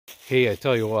Hey, I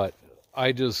tell you what,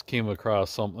 I just came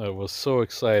across something that was so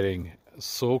exciting,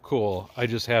 so cool. I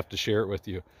just have to share it with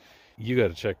you. You got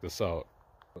to check this out.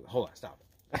 Hold on, stop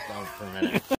it. Stop for a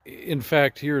minute. In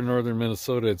fact, here in northern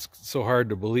Minnesota, it's so hard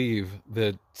to believe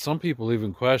that some people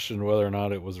even question whether or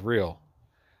not it was real.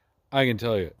 I can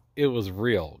tell you, it was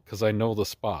real because I know the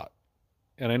spot.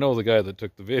 And I know the guy that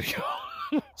took the video.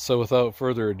 So without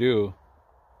further ado,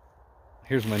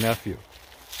 here's my nephew,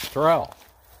 Terrell.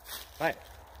 Hi,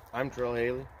 I'm Terrell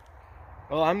Haley.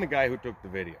 Well, I'm the guy who took the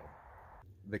video.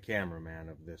 The cameraman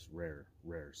of this rare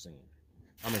scene.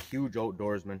 I'm a huge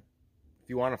outdoorsman. If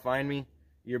you want to find me,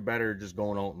 you're better just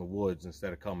going out in the woods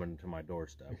instead of coming to my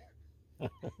doorstep.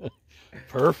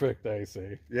 Perfect, I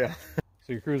say. Yeah.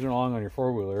 So you're cruising along on your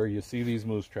four-wheeler, you see these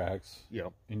moose tracks.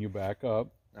 Yep. And you back up.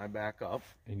 I back up.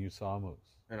 And you saw a moose.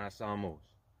 And I saw a moose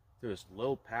through this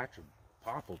little patch of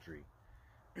popple tree.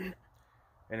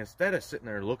 And instead of sitting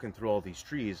there looking through all these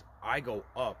trees, I go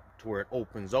up to where it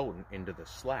opens out into the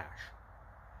slash.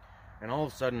 And all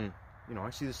of a sudden, you know,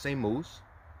 I see the same moose.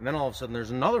 And then all of a sudden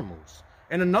there's another moose.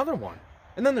 And another one.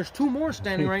 And then there's two more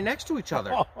standing right next to each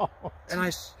other.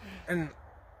 And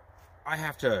I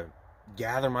have to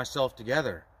gather myself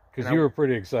together. Because you were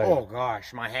pretty excited. Oh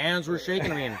gosh, my hands were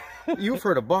shaking. I mean, you've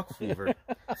heard of buck fever.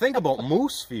 Think about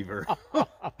moose fever.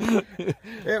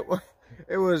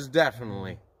 It was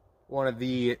definitely one of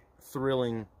the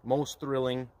most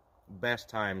thrilling, best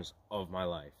times of my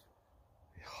life.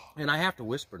 And I have to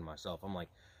whisper to myself, I'm like,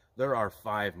 there are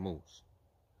 5 moose.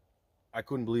 I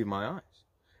couldn't believe my eyes.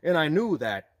 And I knew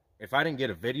that if I didn't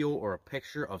get a video or a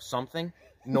picture of something,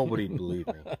 nobody'd believe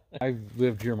me. I've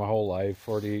lived here my whole life,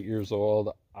 48 years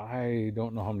old. I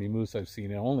don't know how many moose I've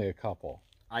seen, only a couple.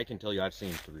 I can tell you I've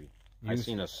seen 3. I've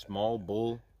seen a small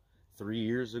bull 3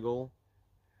 years ago.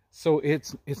 So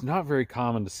it's not very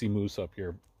common to see moose up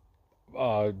here,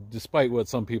 despite what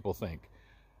some people think.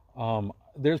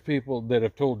 There's people that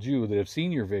have told you that have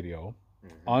seen your video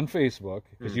on Facebook,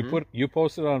 because you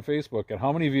posted it on Facebook, and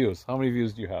how many views? How many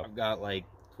views do you have? I've got like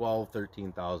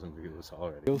 13,000 views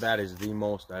already. That is the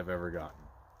most I've ever gotten,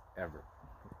 ever.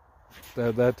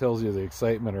 That tells you the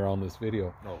excitement around this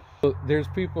video. Oh. So there's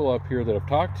people up here that have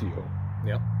talked to you.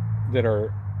 Yep. That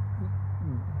are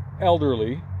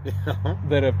elderly.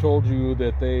 That have told you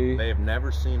that they have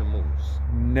never seen a moose.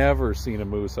 Never seen a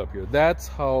moose up here. That's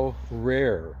how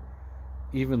rare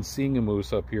even seeing a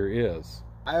moose up here is.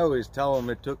 I always tell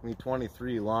them it took me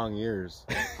 23 long years.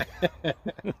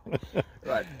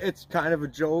 But it's kind of a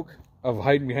joke. Of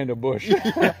hiding behind a bush.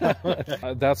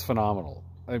 That's phenomenal.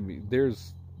 I mean,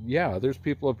 there's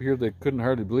people up here that couldn't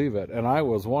hardly believe it, and I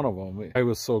was one of them. I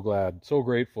was so glad, so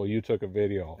grateful you took a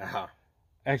video.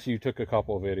 Actually, you took a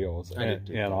couple of videos,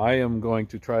 and I am going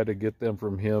to try to get them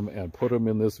from him and put them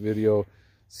in this video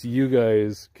so you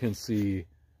guys can see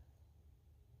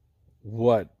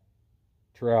what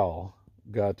Terrell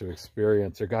got to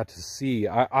experience or got to see.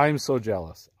 I'm so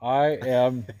jealous. I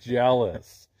am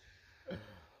jealous.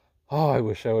 Oh, I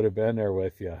wish I would have been there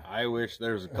with you. I wish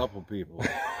there was a couple people.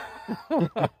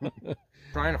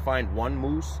 Trying to find one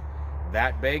moose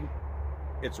that big,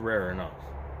 it's rare enough.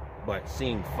 But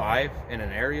seeing 5 in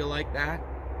an area like that,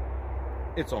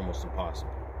 it's almost impossible.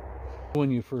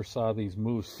 When you first saw these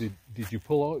moose, did you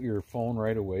pull out your phone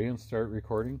right away and start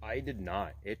recording? I did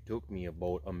not. It took me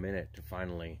about a minute to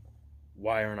finally,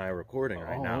 why aren't I recording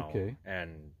right now? Okay.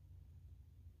 And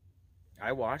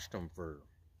I watched them for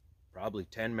probably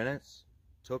 10 minutes,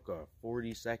 took a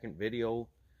 40-second video,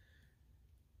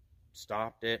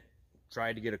 stopped it,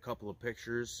 tried to get a couple of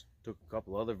pictures, took a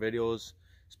couple other videos,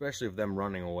 especially of them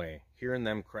running away. Hearing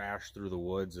them crash through the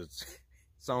woods, it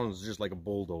sounds just like a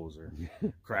bulldozer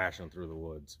crashing through the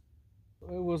woods.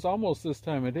 It was almost this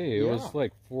time of day. It was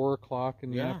like 4 o'clock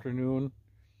in the afternoon.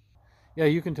 Yeah,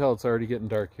 you can tell it's already getting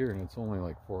dark here, and it's only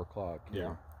like 4 o'clock.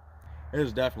 Yeah. It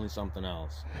was definitely something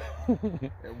else.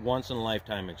 Once in a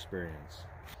lifetime experience.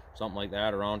 Something like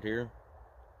that around here,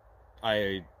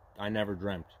 I never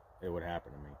dreamt it would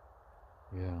happen to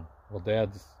me. Yeah. Well,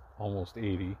 Dad's almost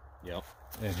 80. Yep.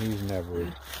 And he's never...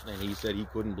 And he said he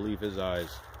couldn't believe his eyes.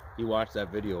 He watched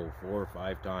that video 4 or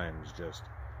 5 times. Just,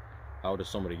 how does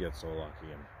somebody get so lucky?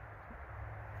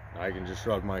 And I can just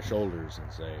shrug my shoulders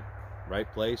and say,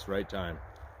 right place, right time.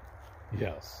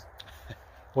 Yes.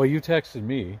 Well, you texted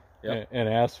me and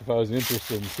asked if I was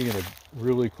interested in seeing a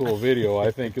really cool video, I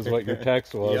think is what your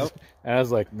text was. And I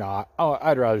was like, nah,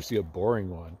 I'd rather see a boring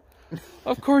one.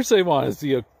 Of course I want to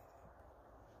see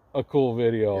a cool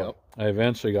video. I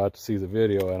eventually got to see the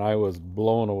video, and I was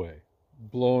blown away.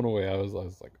 Blown away. I was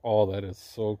like, oh, that is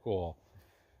so cool.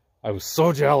 I was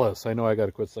so jealous. I know I got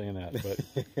to quit saying that,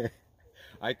 but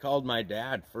I called my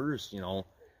dad first, you know,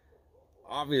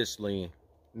 obviously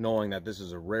knowing that this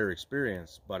is a rare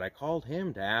experience, but I called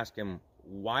him to ask him,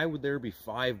 why would there be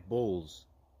 5 bulls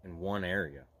in one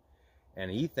area? And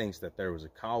he thinks that there was a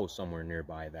cow somewhere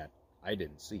nearby that I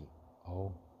didn't see.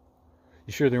 Oh.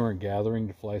 You sure they weren't gathering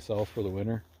to fly south for the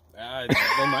winter? They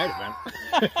might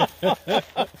have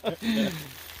been.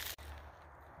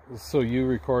 So you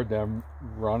record them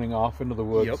running off into the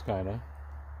woods, Yep. kind of.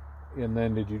 And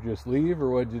then did you just leave, or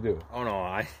what did you do? Oh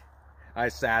no, I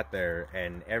sat there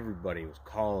and everybody was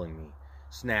calling me.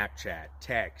 Snapchat,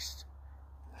 text.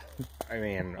 I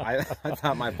mean, I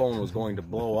thought my phone was going to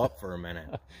blow up for a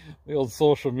minute. The old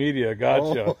social media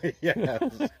gotcha. Oh,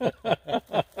 yes.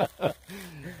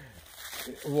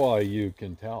 Well, you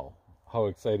can tell how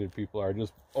excited people are.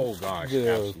 Just Oh gosh, the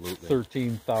absolutely.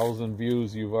 13,000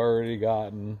 views you've already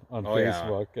gotten on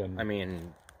Facebook. Yeah. And I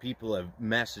mean, people have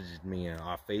messaged me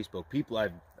off Facebook. People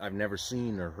I've never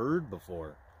seen or heard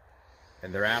before.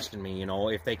 And they're asking me, you know,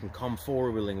 if they can come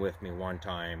four-wheeling with me one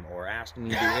time, or asking me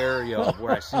the area of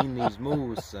where I seen these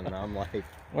moose, and I'm like...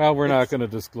 Well, we're not going to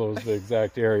disclose the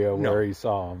exact area No. where he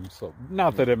saw them. So,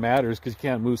 not that it matters, because you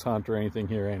can't moose hunt or anything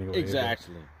here anyway.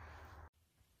 Exactly.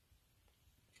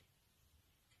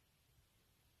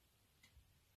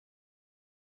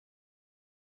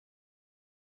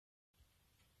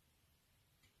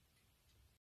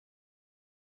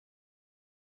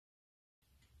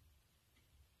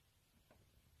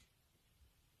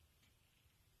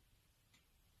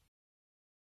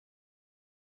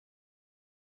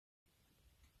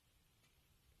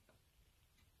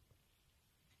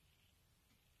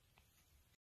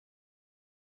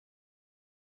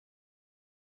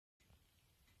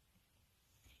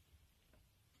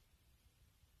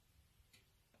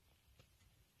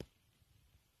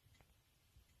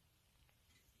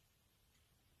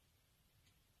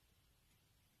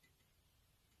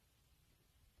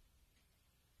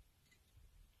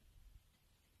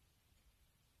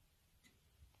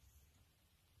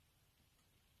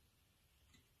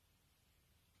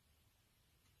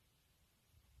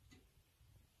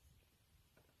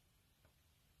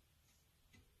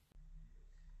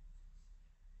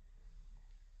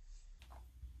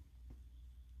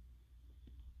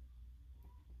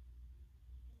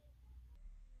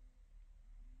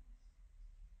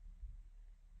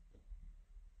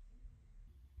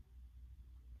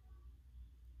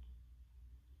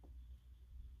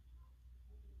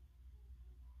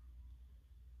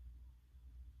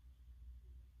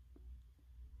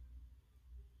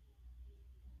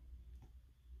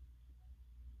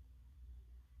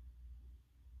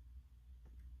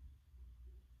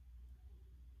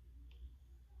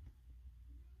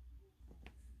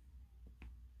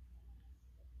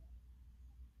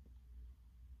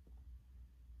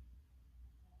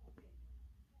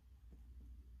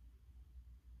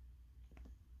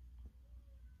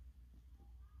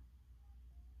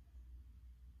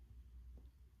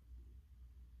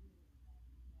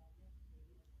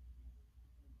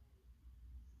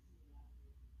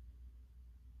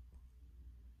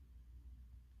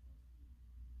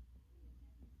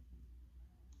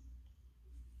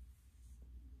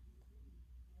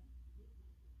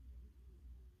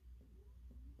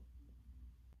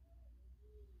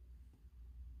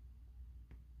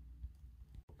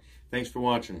 Thanks for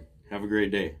watching. Have a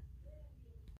great day.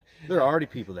 There are already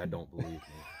people that don't believe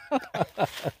me.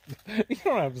 You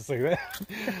don't have to say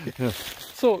that.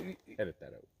 So, Edit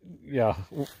that out. yeah,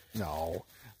 no.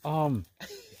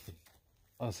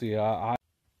 Let's see.